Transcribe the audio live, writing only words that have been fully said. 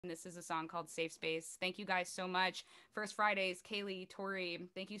This is a song called Safe Space. Thank you guys so much. First Fridays, Kaylee, Tori,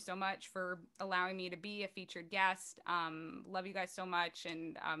 thank you so much for allowing me to be a featured guest. Love you guys so much,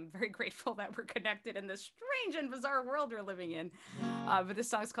 and I'm very grateful that we're connected in this strange and bizarre world we're living in. But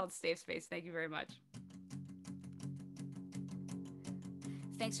this song is called Safe Space. Thank you very much.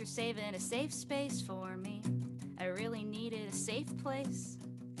 Thanks for saving a safe space for me. I really needed a safe place.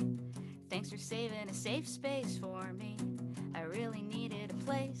 Thanks for saving a safe space for me. I really needed a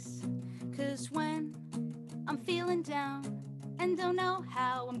place. 'Cause when I'm feeling down and don't know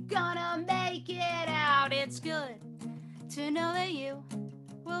how I'm gonna make it out, it's good to know that you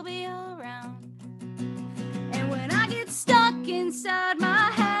will be around. And when I get stuck inside my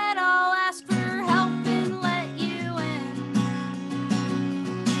head, I'll ask for help and let you in.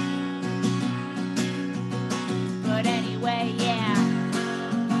 But anyway, yeah.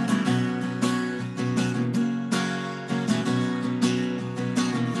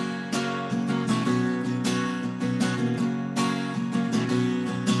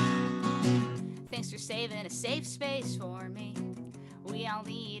 Thanks for saving a safe space for me. We all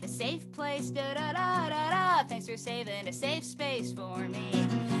need a safe place. Da da da da da. Thanks for saving a safe space for me.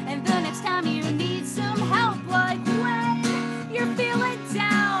 And the next time you need some help, like when you're feeling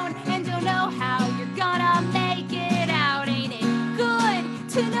down and don't know how you're gonna make it out, ain't it good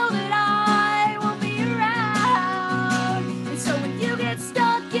to know that I will be around? And so when you get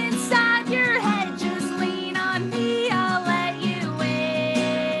stuck inside your head, just lean on me, I'll let you in.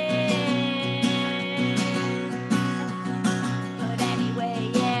 But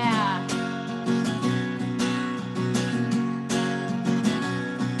anyway, yeah.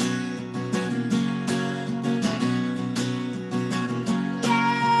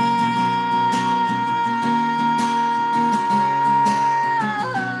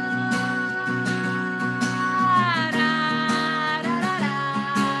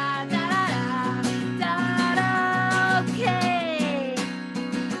 Okay.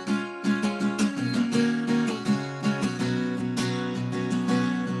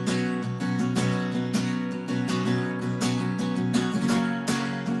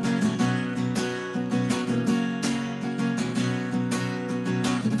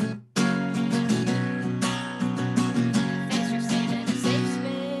 Thanks for saving a safe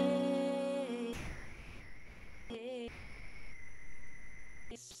space.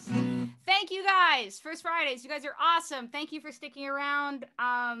 Thank you guys. First Fridays, you guys are awesome. Thank you for sticking around.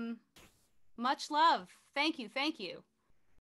 Much love. Thank you. Thank you.